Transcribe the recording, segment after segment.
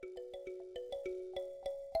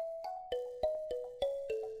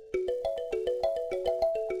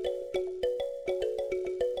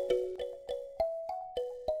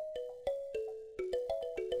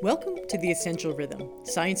Welcome to The Essential Rhythm,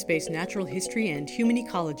 science-based natural history and human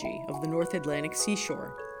ecology of the North Atlantic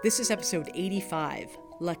seashore. This is episode 85,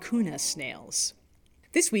 Lacuna snails.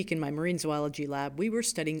 This week in my marine zoology lab, we were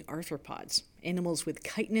studying arthropods, animals with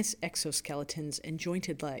chitinous exoskeletons and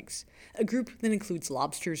jointed legs, a group that includes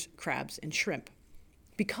lobsters, crabs, and shrimp.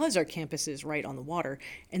 Because our campus is right on the water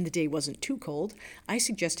and the day wasn't too cold, I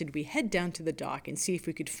suggested we head down to the dock and see if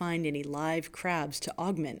we could find any live crabs to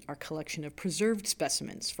augment our collection of preserved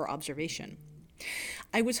specimens for observation.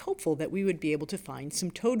 I was hopeful that we would be able to find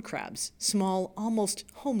some toad crabs, small, almost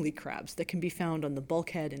homely crabs that can be found on the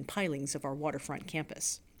bulkhead and pilings of our waterfront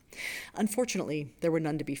campus. Unfortunately, there were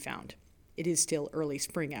none to be found. It is still early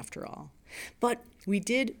spring after all. But we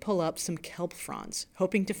did pull up some kelp fronds,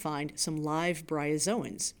 hoping to find some live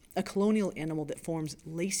bryozoans, a colonial animal that forms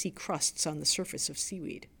lacy crusts on the surface of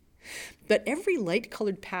seaweed. But every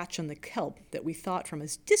light-colored patch on the kelp that we thought from a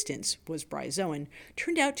distance was bryozoan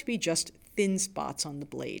turned out to be just thin spots on the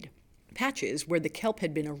blade, patches where the kelp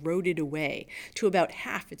had been eroded away to about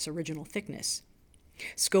half its original thickness.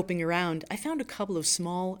 Scoping around, I found a couple of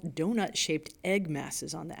small, donut-shaped egg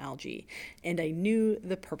masses on the algae, and I knew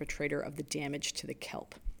the perpetrator of the damage to the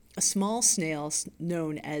kelp, a small snail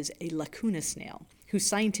known as a Lacuna snail, whose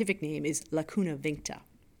scientific name is Lacuna vincta.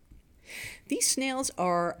 These snails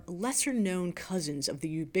are lesser-known cousins of the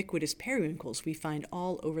ubiquitous periwinkles we find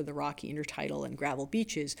all over the rocky intertidal and gravel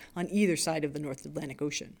beaches on either side of the North Atlantic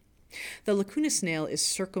Ocean. The Lacuna snail is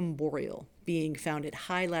circumboreal, being found at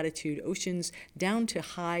high-latitude oceans down to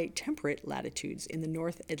high-temperate latitudes in the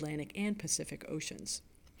North Atlantic and Pacific Oceans.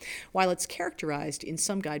 While it's characterized in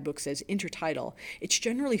some guidebooks as intertidal, it's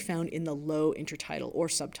generally found in the low intertidal or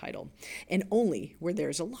subtidal, and only where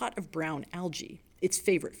there's a lot of brown algae, its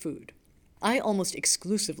favorite food. I almost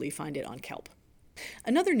exclusively find it on kelp.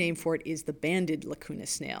 Another name for it is the banded Lacuna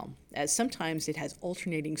snail, as sometimes it has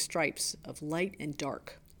alternating stripes of light and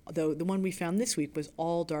dark, although the one we found this week was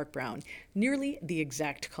all dark brown, nearly the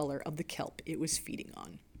exact color of the kelp it was feeding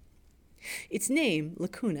on. Its name,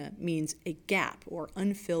 Lacuna, means a gap or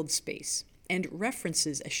unfilled space, and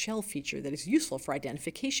references a shell feature that is useful for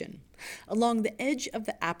identification. Along the edge of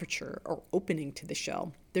the aperture, or opening to the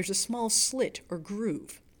shell, there's a small slit or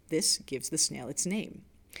groove. This gives the snail its name.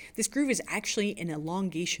 This groove is actually an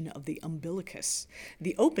elongation of the umbilicus,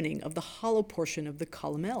 the opening of the hollow portion of the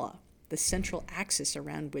columella, the central axis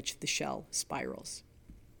around which the shell spirals.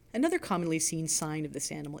 Another commonly seen sign of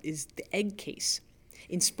this animal is the egg case.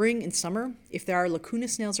 In spring and summer, if there are Lacuna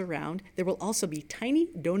snails around, there will also be tiny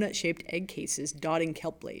donut-shaped egg cases dotting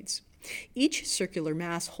kelp blades. Each circular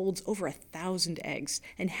mass holds over 1,000 eggs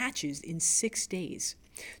and hatches in 6 days.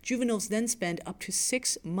 Juveniles then spend up to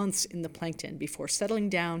 6 months in the plankton before settling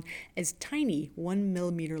down as tiny 1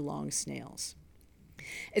 millimeter long snails.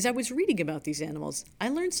 As I was reading about these animals, I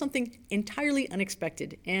learned something entirely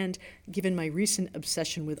unexpected and, given my recent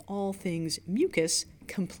obsession with all things mucus,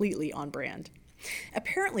 completely on brand.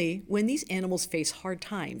 Apparently, when these animals face hard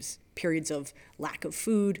times, periods of lack of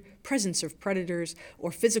food, presence of predators,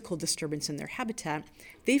 or physical disturbance in their habitat,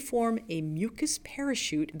 they form a mucus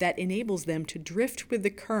parachute that enables them to drift with the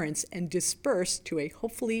currents and disperse to a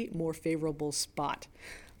hopefully more favorable spot.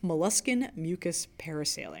 Molluscan mucus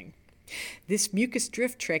parasailing. This mucus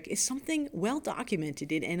drift trick is something well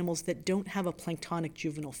documented in animals that don't have a planktonic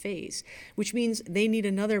juvenile phase, which means they need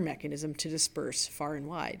another mechanism to disperse far and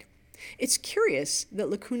wide. It's curious that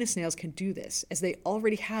Lacuna snails can do this, as they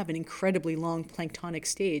already have an incredibly long planktonic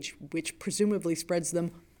stage, which presumably spreads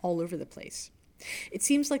them all over the place. It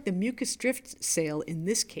seems like the mucus drift sail in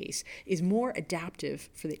this case is more adaptive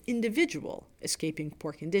for the individual escaping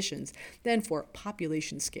poor conditions than for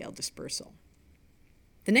population-scale dispersal.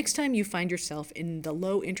 The next time you find yourself in the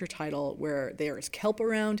low intertidal where there is kelp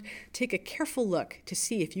around, take a careful look to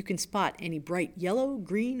see if you can spot any bright yellow,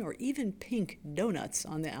 green, or even pink donuts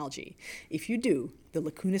on the algae. If you do, the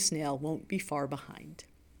Lacuna snail won't be far behind.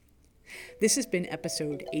 This has been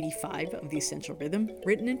episode 85 of The Essential Rhythm,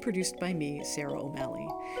 written and produced by me, Sarah O'Malley.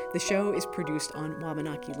 The show is produced on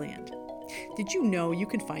Wabanaki land. Did you know you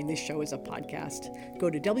can find this show as a podcast?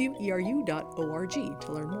 Go to weru.org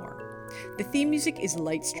to learn more. The theme music is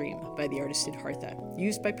Lightstream by the artist Siddhartha,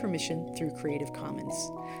 used by permission through Creative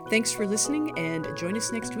Commons. Thanks for listening and join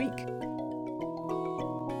us next week.